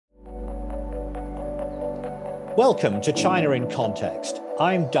Welcome to China in Context.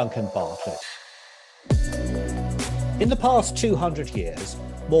 I'm Duncan Bartlett. In the past 200 years,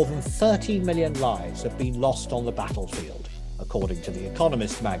 more than 30 million lives have been lost on the battlefield, according to The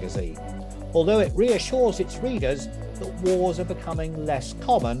Economist magazine, although it reassures its readers that wars are becoming less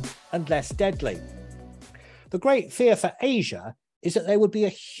common and less deadly. The great fear for Asia is that there would be a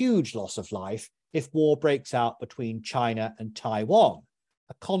huge loss of life if war breaks out between China and Taiwan,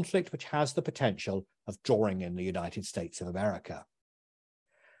 a conflict which has the potential of drawing in the United States of America.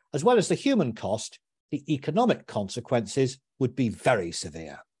 As well as the human cost, the economic consequences would be very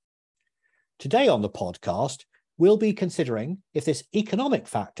severe. Today on the podcast, we'll be considering if this economic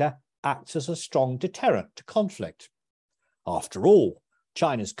factor acts as a strong deterrent to conflict. After all,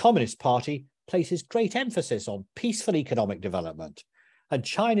 China's Communist Party places great emphasis on peaceful economic development, and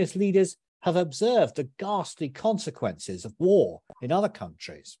China's leaders have observed the ghastly consequences of war in other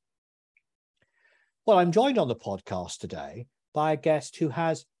countries. Well, I'm joined on the podcast today by a guest who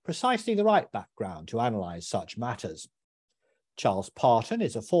has precisely the right background to analyse such matters. Charles Parton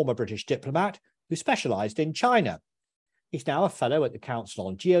is a former British diplomat who specialised in China. He's now a fellow at the Council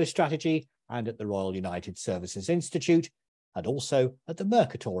on Geostrategy and at the Royal United Services Institute, and also at the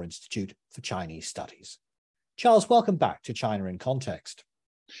Mercator Institute for Chinese Studies. Charles, welcome back to China in Context.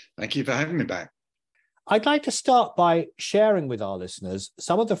 Thank you for having me back. I'd like to start by sharing with our listeners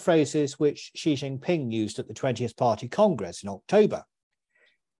some of the phrases which Xi Jinping used at the 20th Party Congress in October.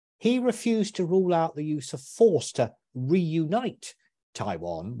 He refused to rule out the use of force to reunite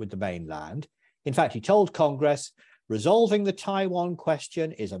Taiwan with the mainland. In fact, he told Congress, resolving the Taiwan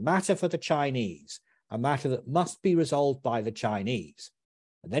question is a matter for the Chinese, a matter that must be resolved by the Chinese.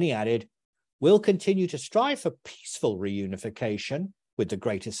 And then he added, we'll continue to strive for peaceful reunification with the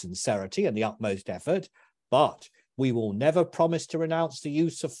greatest sincerity and the utmost effort, but we will never promise to renounce the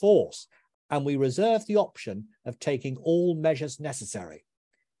use of force, and we reserve the option of taking all measures necessary.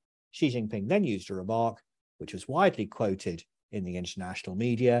 Xi Jinping then used a remark, which was widely quoted in the international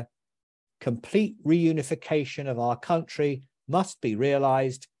media: complete reunification of our country must be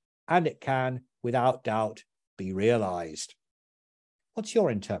realized, and it can, without doubt, be realized. What's your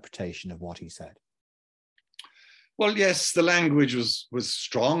interpretation of what he said? Well, yes, the language was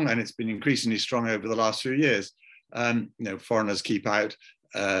strong, and it's been increasingly strong over the last few years. Foreigners keep out,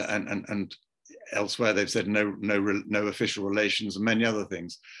 and elsewhere they've said no official relations and many other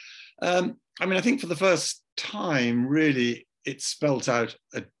things. I think for the first time, really, it spelt out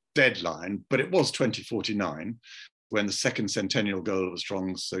a deadline, but it was 2049, when the second centennial goal of a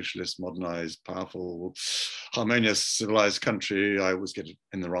strong, socialist, modernized, powerful, harmonious, civilized country, I always get it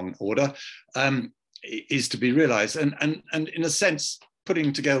in the wrong order, is to be realized. And in a sense,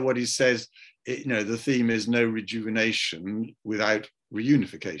 putting together what he says, the theme is no rejuvenation without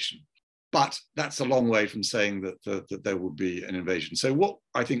reunification. But that's a long way from saying that there will be an invasion. So what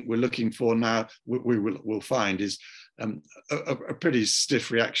I think we're looking for now, we'll find, is a pretty stiff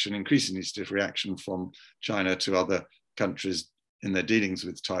reaction, increasingly stiff reaction from China to other countries in their dealings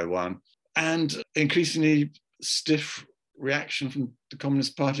with Taiwan, and increasingly stiff reaction from the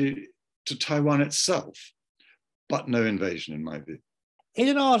Communist Party to Taiwan itself, but no invasion in my view. In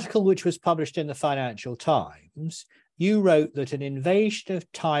an article which was published in the Financial Times, you wrote that an invasion of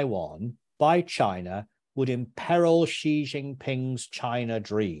Taiwan by China would imperil Xi Jinping's China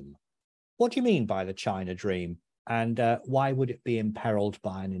dream. What do you mean by the China dream, and why would it be imperiled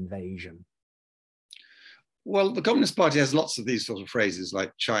by an invasion? Well, the Communist Party has lots of these sort of phrases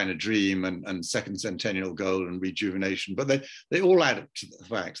like China dream and second centennial goal and rejuvenation, but they all add up to the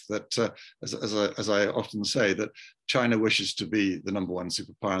fact that, as I often say, that China wishes to be the number one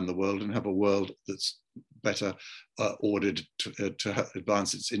superpower in the world and have a world that's better ordered to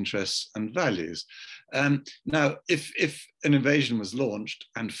advance its interests and values. Now, if an invasion was launched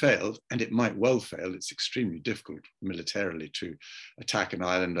and failed, and it might well fail, it's extremely difficult militarily to attack an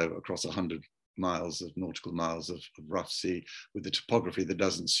island across 100 nautical miles of rough sea, with the topography that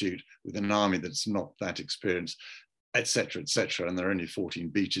doesn't suit, with an army that's not that experienced, etc., and there are only 14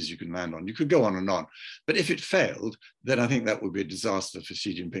 beaches you can land on. You could go on and on. But if it failed, then I think that would be a disaster for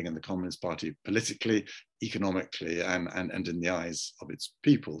Xi Jinping and the Communist Party politically, economically, and in the eyes of its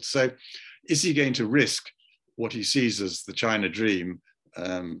people. So is he going to risk what he sees as the China dream,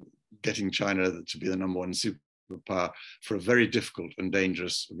 getting China to be the number one superpower, for a very difficult and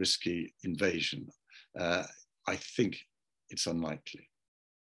dangerous, risky invasion? I think it's unlikely.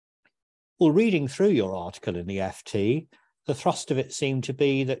 Well, reading through your article in the FT, the thrust of it seemed to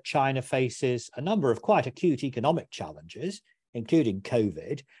be that China faces a number of quite acute economic challenges, including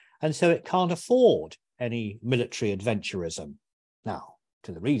COVID, and so it can't afford any military adventurism. Now,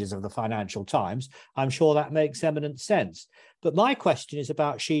 to the readers of the Financial Times, I'm sure that makes eminent sense. But my question is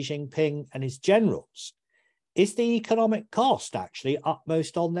about Xi Jinping and his generals. Is the economic cost actually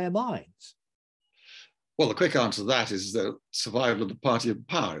upmost on their minds? Well, the quick answer to that is that survival of the party of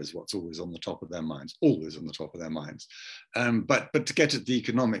power is what's always on the top of their minds, always on the top of their minds. But to get at the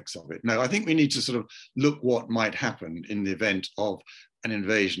economics of it, no, I think we need to sort of look what might happen in the event of an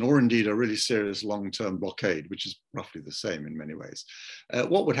invasion or indeed a really serious long-term blockade, which is roughly the same in many ways.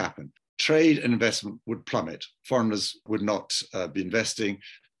 What would happen? Trade and investment would plummet. Foreigners would not be investing.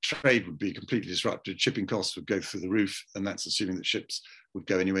 Trade would be completely disrupted. Shipping costs would go through the roof, and that's assuming that ships would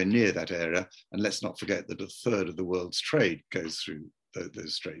go anywhere near that area. And let's not forget that a third of the world's trade goes through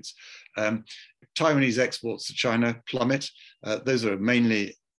those straits. Taiwanese exports to China plummet. Those are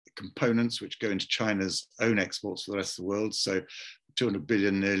mainly components which go into China's own exports for the rest of the world. So 200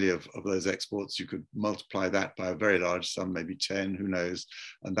 billion nearly of those exports, you could multiply that by a very large sum, maybe 10, who knows,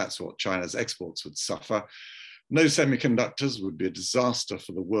 and that's what China's exports would suffer. No semiconductors would be a disaster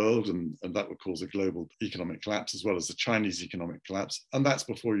for the world, and that would cause a global economic collapse as well as the Chinese economic collapse. And that's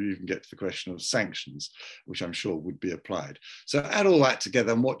before you even get to the question of sanctions, which I'm sure would be applied. So add all that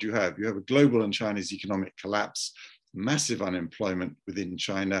together, and what do you have? You have a global and Chinese economic collapse, massive unemployment within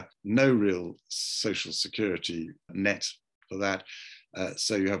China, no real social security net for that.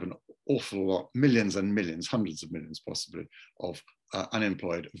 So you have an awful lot, millions and millions, hundreds of millions possibly, of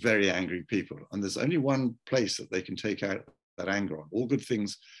unemployed, very angry people. And there's only one place that they can take out that anger on. All good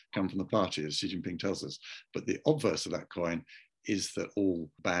things come from the party, as Xi Jinping tells us. But the obverse of that coin is that all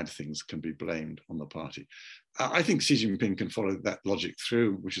bad things can be blamed on the party. I think Xi Jinping can follow that logic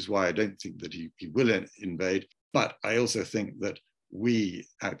through, which is why I don't think that he will invade. But I also think that we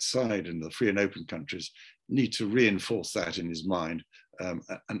outside in the free and open countries need to reinforce that in his mind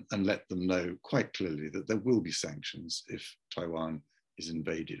and let them know quite clearly that there will be sanctions if Taiwan is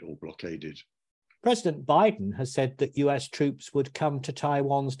invaded or blockaded. President Biden has said that US troops would come to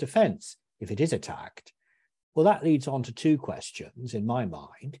Taiwan's defense if it is attacked. Well, that leads on to two questions in my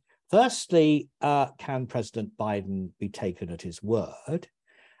mind. Firstly, can President Biden be taken at his word?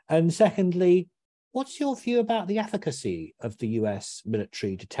 And secondly, what's your view about the efficacy of the US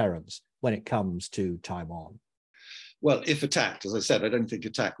military deterrence when it comes to Taiwan? Well, if attacked, as I said, I don't think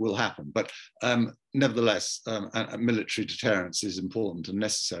attack will happen. But nevertheless, a military deterrence is important and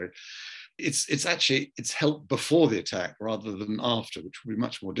necessary. It's help before the attack rather than after, which would be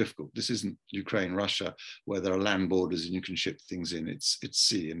much more difficult. This isn't Ukraine, Russia, where there are land borders and you can ship things in. It's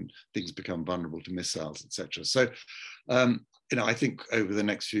sea and things become vulnerable to missiles, etc. So, I think over the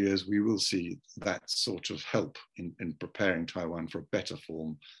next few years, we will see that sort of help in preparing Taiwan for a better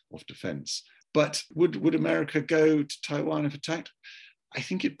form of defense. But would America go to Taiwan if attacked? I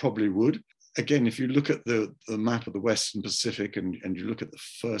think it probably would. Again, if you look at the map of the Western Pacific and you look at the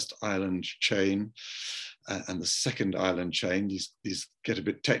first island chain and the second island chain, these get a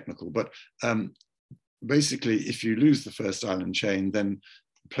bit technical, but basically if you lose the first island chain, then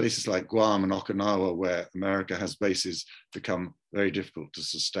places like Guam and Okinawa, where America has bases, become very difficult to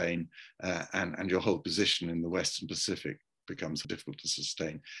sustain, and your whole position in the Western Pacific becomes difficult to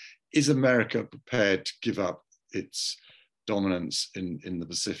sustain. Is America prepared to give up its dominance in the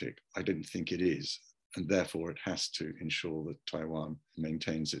Pacific? I don't think it is, and therefore it has to ensure that Taiwan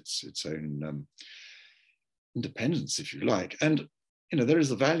maintains its own independence, if you like. And there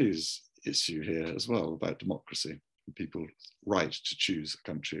is a values issue here as well about democracy, people's right to choose a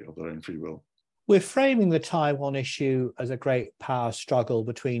country of their own free will. We're framing the Taiwan issue as a great power struggle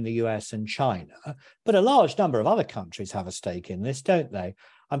between the US and China, but a large number of other countries have a stake in this, don't they?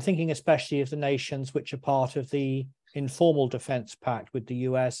 I'm thinking especially of the nations which are part of the informal defense pact with the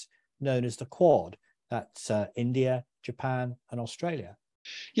US known as the Quad. That's India, Japan, and Australia.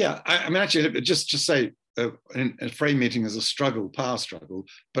 Yeah, I mean, actually, just say a frame meeting as a struggle, power struggle,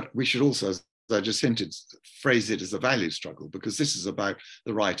 but we should also, as I just hinted, phrase it as a value struggle, because this is about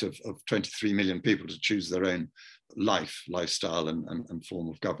the right of 23 million people to choose their own lifestyle and form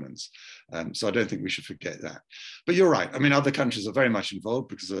of governance. So I don't think we should forget that. But you're right. I mean, other countries are very much involved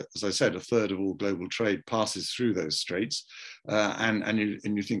because, as I said, a third of all global trade passes through those straits. And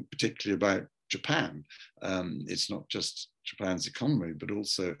you think particularly about Japan. It's not just Japan's economy, but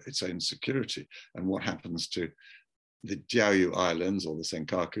also its own security and what happens to the Diaoyu Islands or the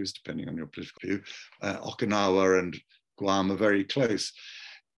Senkakus, depending on your political view. Okinawa and Guam are very close.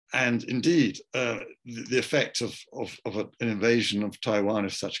 And indeed, the effect of an invasion of Taiwan,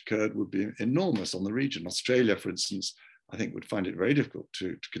 if such occurred, would be enormous on the region. Australia, for instance, I think would find it very difficult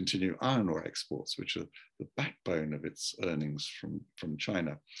to continue iron ore exports, which are the backbone of its earnings from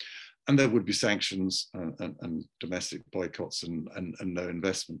China. and there would be sanctions and domestic boycotts and no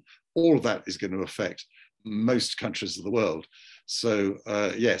investment. All of that is going to affect most countries of the world. So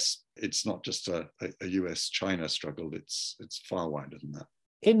yes, it's not just a US-China struggle, it's far wider than that.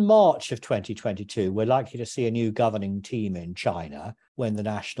 In March of 2022, we're likely to see a new governing team in China when the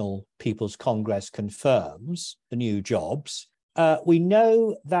National People's Congress confirms the new jobs. We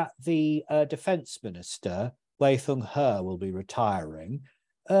know that the defense minister, Wei Fenghe, will be retiring.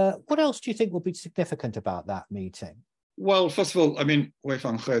 What else do you think will be significant about that meeting? Well, first of all, I mean, Wei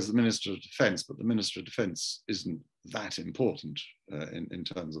Fenghe is the Minister of Defense, but the Minister of Defense isn't that important in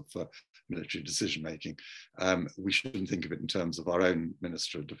terms of military decision-making. We shouldn't think of it in terms of our own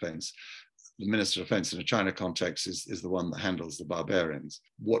Minister of Defense. The Minister of Defense in a China context is the one that handles the barbarians.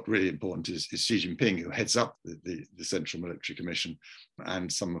 What really important is Xi Jinping, who heads up the Central Military Commission,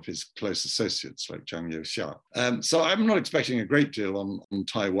 and some of his close associates like Zhang Youxia. So I'm not expecting a great deal on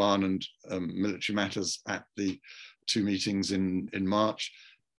Taiwan and military matters at the two meetings in March.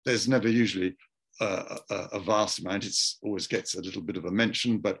 There's never usually a vast amount. It always gets a little bit of a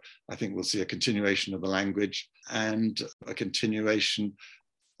mention, but I think we'll see a continuation of the language and a continuation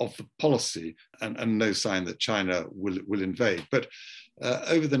of the policy, and no sign that China will invade. But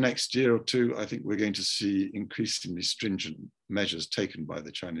over the next year or two, I think we're going to see increasingly stringent measures taken by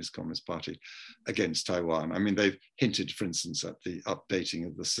the Chinese Communist Party against Taiwan. I mean, they've hinted, for instance, at the updating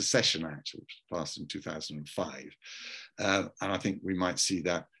of the Secession Act, which passed in 2005. And I think we might see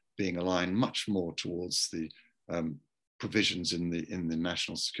that being aligned much more towards the provisions in the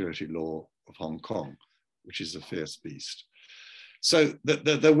national security law of Hong Kong, which is a fierce beast. So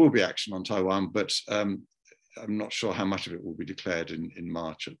there will be action on Taiwan, but I'm not sure how much of it will be declared in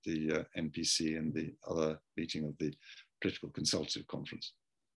March at the NPC and the other meeting of the Political Consultative Conference.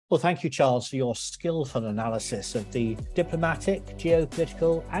 Well, thank you, Charles, for your skillful analysis of the diplomatic,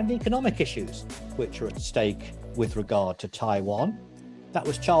 geopolitical and economic issues which are at stake with regard to Taiwan. That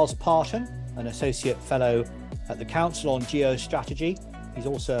was Charles Parton, an Associate Fellow at the Council on Geostrategy. He's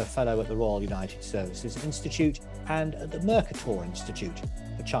also a Fellow at the Royal United Services Institute and at the Mercator Institute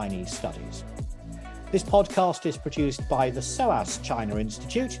for Chinese Studies. This podcast is produced by the SOAS China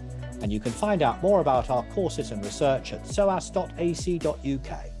Institute, and you can find out more about our courses and research at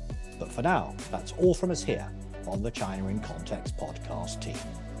soas.ac.uk. But for now, that's all from us here on the China in Context podcast team.